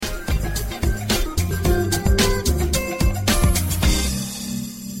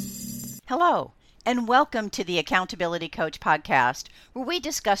and welcome to the Accountability Coach podcast, where we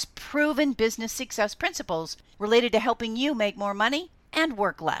discuss proven business success principles related to helping you make more money and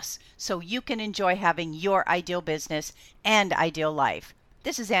work less so you can enjoy having your ideal business and ideal life.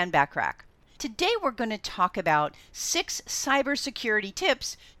 This is Ann Backrack. Today we're going to talk about 6 cybersecurity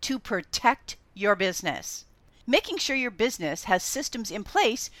tips to protect your business. Making sure your business has systems in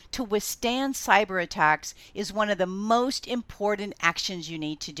place to withstand cyber attacks is one of the most important actions you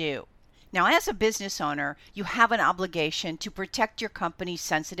need to do. Now, as a business owner, you have an obligation to protect your company's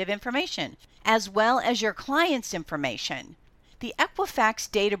sensitive information, as well as your clients' information. The Equifax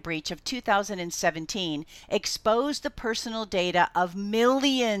data breach of 2017 exposed the personal data of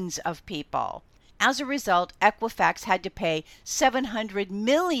millions of people. As a result, Equifax had to pay $700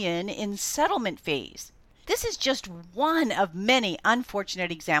 million in settlement fees. This is just one of many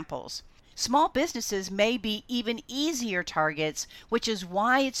unfortunate examples. Small businesses may be even easier targets, which is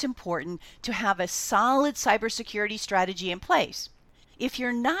why it's important to have a solid cybersecurity strategy in place. If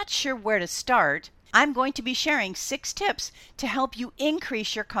you're not sure where to start, I'm going to be sharing 6 tips to help you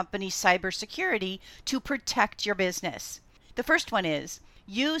increase your company's cybersecurity to protect your business. The first one is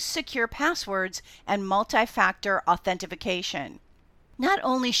use secure passwords and multi-factor authentication. Not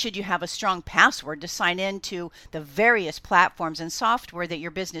only should you have a strong password to sign in to the various platforms and software that your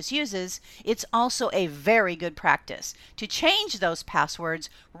business uses, it's also a very good practice to change those passwords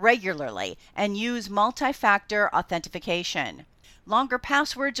regularly and use multi-factor authentication. Longer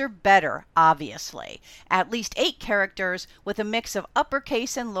passwords are better, obviously. At least 8 characters with a mix of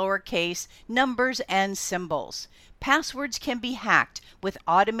uppercase and lowercase, numbers and symbols. Passwords can be hacked with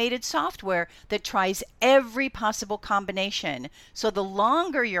automated software that tries every possible combination. So the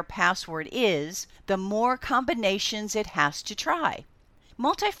longer your password is, the more combinations it has to try.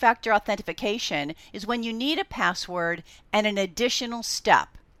 Multi-factor authentication is when you need a password and an additional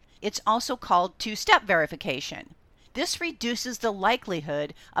step. It's also called two-step verification. This reduces the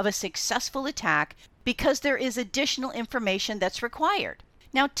likelihood of a successful attack because there is additional information that's required.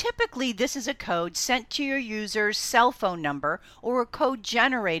 Now, typically, this is a code sent to your user's cell phone number or a code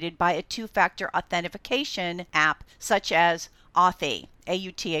generated by a two-factor authentication app such as Authy,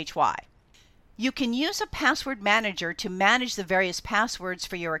 A-U-T-H-Y. You can use a password manager to manage the various passwords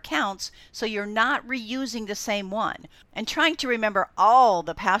for your accounts so you're not reusing the same one and trying to remember all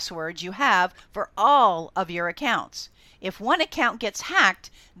the passwords you have for all of your accounts. If one account gets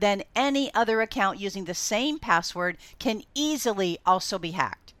hacked, then any other account using the same password can easily also be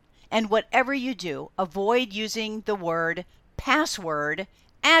hacked. And whatever you do, avoid using the word password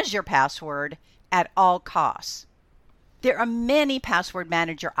as your password at all costs. There are many password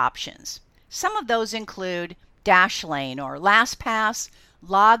manager options. Some of those include Dashlane or LastPass,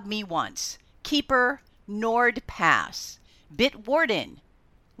 LogMeOnce, Keeper, NordPass, Bitwarden,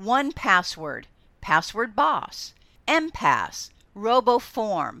 1Password, PasswordBoss, MPass,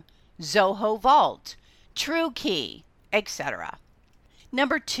 RoboForm, Zoho Vault, TrueKey, etc.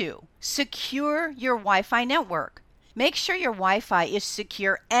 Number 2, secure your Wi-Fi network. Make sure your Wi-Fi is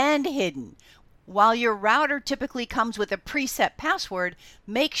secure and hidden. While your router typically comes with a preset password,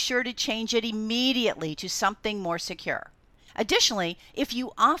 make sure to change it immediately to something more secure. Additionally, if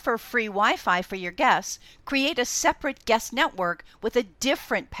you offer free Wi-Fi for your guests, create a separate guest network with a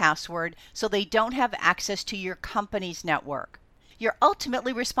different password so they don't have access to your company's network. You're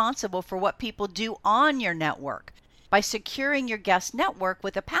ultimately responsible for what people do on your network. By securing your guest network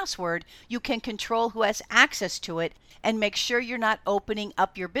with a password, you can control who has access to it and make sure you're not opening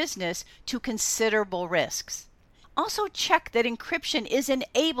up your business to considerable risks. Also, check that encryption is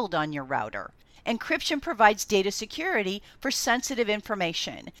enabled on your router. Encryption provides data security for sensitive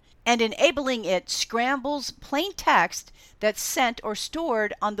information, and enabling it scrambles plain text that's sent or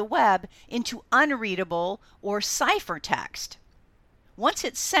stored on the web into unreadable or ciphertext. Once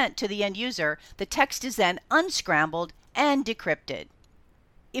it's sent to the end user, the text is then unscrambled and decrypted.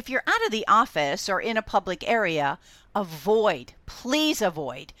 If you're out of the office or in a public area, please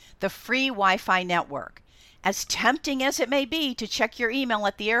avoid the free Wi-Fi network. As tempting as it may be to check your email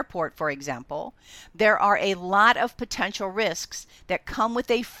at the airport, for example, there are a lot of potential risks that come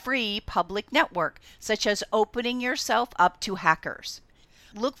with a free public network, such as opening yourself up to hackers.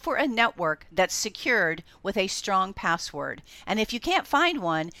 Look for a network that's secured with a strong password. And if you can't find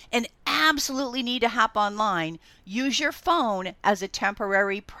one and absolutely need to hop online, use your phone as a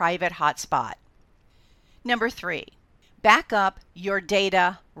temporary private hotspot. Number 3, back up your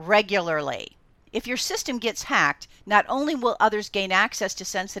data regularly. If your system gets hacked, not only will others gain access to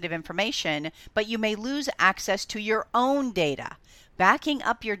sensitive information, but you may lose access to your own data. Backing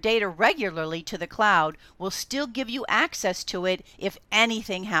up your data regularly to the cloud will still give you access to it if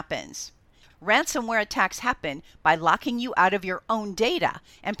anything happens. Ransomware attacks happen by locking you out of your own data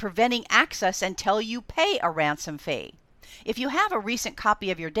and preventing access until you pay a ransom fee. If you have a recent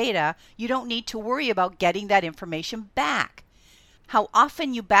copy of your data, you don't need to worry about getting that information back. How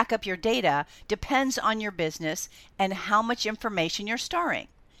often you back up your data depends on your business and how much information you're storing.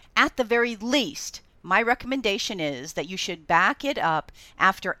 At the very least, my recommendation is that you should back it up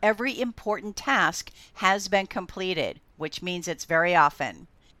after every important task has been completed, which means it's very often.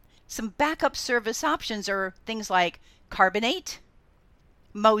 Some backup service options are things like Carbonate,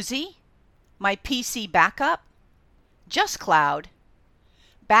 Mozy, My PC Backup, Just Cloud,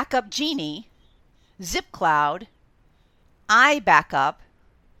 Backup Genie, ZipCloud, iBackup,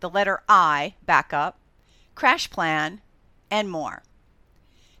 the letter I backup, CrashPlan, and more.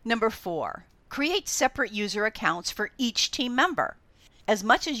 Number 4, create separate user accounts for each team member. As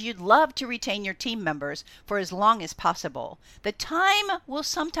much as you'd love to retain your team members for as long as possible, the time will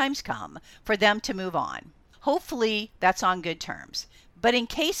sometimes come for them to move on. Hopefully, that's on good terms. But in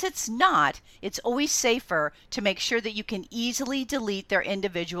case it's not, it's always safer to make sure that you can easily delete their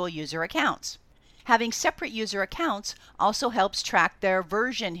individual user accounts. Having separate user accounts also helps track their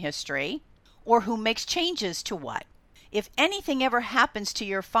version history or who makes changes to what. If anything ever happens to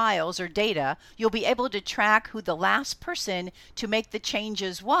your files or data, you'll be able to track who the last person to make the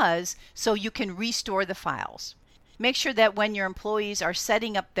changes was so you can restore the files. Make sure that when your employees are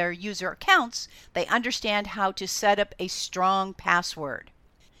setting up their user accounts, they understand how to set up a strong password.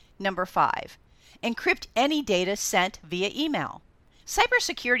 Number 5, encrypt any data sent via email.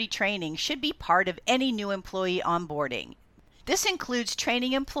 Cybersecurity training should be part of any new employee onboarding. This includes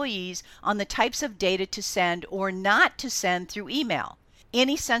training employees on the types of data to send or not to send through email.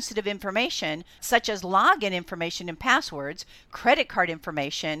 Any sensitive information, such as login information and passwords, credit card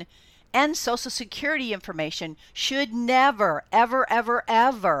information, and Social Security information, should never, ever, ever,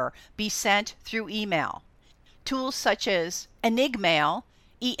 ever be sent through email. Tools such as Enigmail,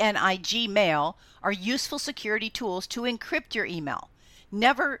 ENIG Mail, are useful security tools to encrypt your email.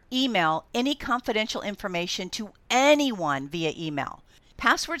 Never email any confidential information to anyone via email.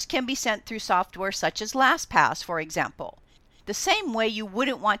 Passwords can be sent through software such as LastPass, for example. The same way you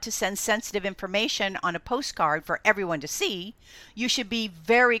wouldn't want to send sensitive information on a postcard for everyone to see, you should be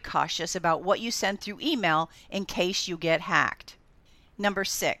very cautious about what you send through email in case you get hacked. Number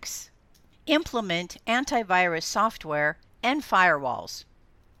 6, implement antivirus software and firewalls.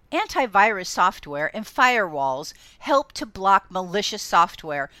 Antivirus software and firewalls help to block malicious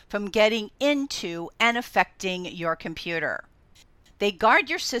software from getting into and affecting your computer. They guard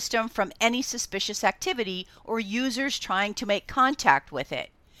your system from any suspicious activity or users trying to make contact with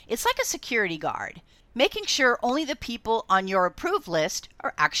it. It's like a security guard, making sure only the people on your approved list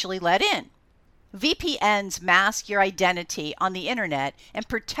are actually let in. VPNs mask your identity on the internet and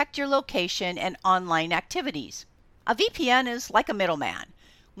protect your location and online activities. A VPN is like a middleman.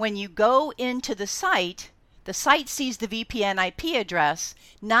 When you go into the site sees the VPN IP address,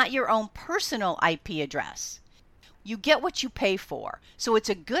 not your own personal IP address. You get what you pay for, so it's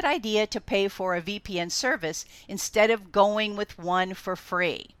a good idea to pay for a VPN service instead of going with one for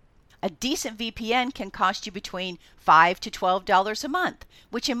free. A decent VPN can cost you between $5 to $12 a month,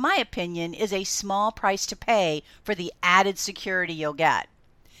 which in my opinion is a small price to pay for the added security you'll get.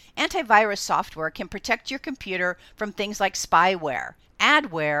 Antivirus software can protect your computer from things like spyware,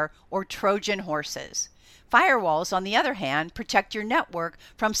 adware, or Trojan horses. Firewalls, on the other hand, protect your network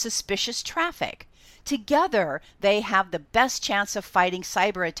from suspicious traffic. Together, they have the best chance of fighting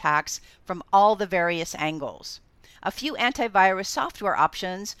cyber attacks from all the various angles. A few antivirus software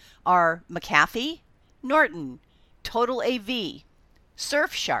options are McAfee, Norton, Total AV,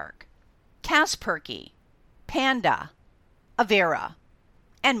 Surfshark, Kaspersky, Panda, Avera,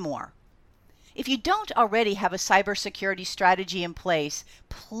 and more. If you don't already have a cybersecurity strategy in place,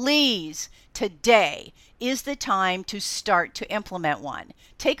 please, today is the time to start to implement one.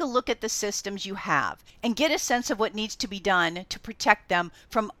 Take a look at the systems you have and get a sense of what needs to be done to protect them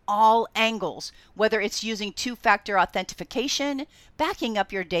from all angles, whether it's using two-factor authentication, backing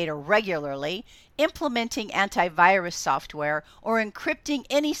up your data regularly, implementing antivirus software, or encrypting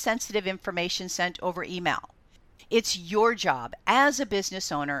any sensitive information sent over email. It's your job as a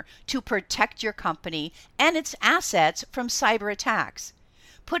business owner to protect your company and its assets from cyber attacks.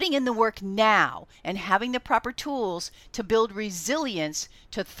 Putting in the work now and having the proper tools to build resilience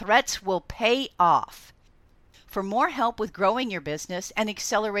to threats will pay off. For more help with growing your business and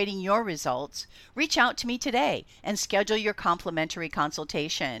accelerating your results, reach out to me today and schedule your complimentary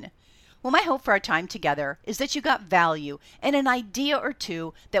consultation. Well, my hope for our time together is that you got value and an idea or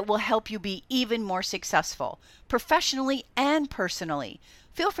two that will help you be even more successful, professionally and personally.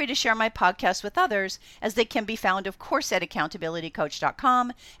 Feel free to share my podcast with others, as they can be found, of course, at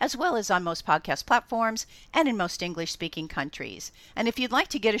accountabilitycoach.com, as well as on most podcast platforms and in most English-speaking countries. And if you'd like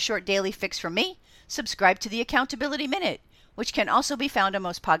to get a short daily fix from me, subscribe to the Accountability Minute, which can also be found on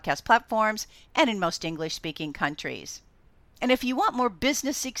most podcast platforms and in most English-speaking countries. And if you want more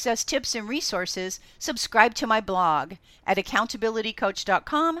business success tips and resources, subscribe to my blog at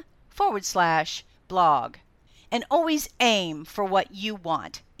accountabilitycoach.com/blog. And always aim for what you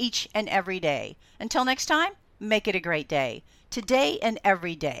want each and every day. Until next time, make it a great day, today and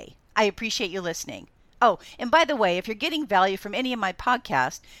every day. I appreciate you listening. Oh, and by the way, if you're getting value from any of my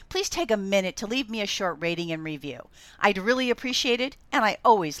podcasts, please take a minute to leave me a short rating and review. I'd really appreciate it, and I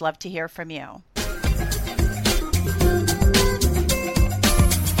always love to hear from you.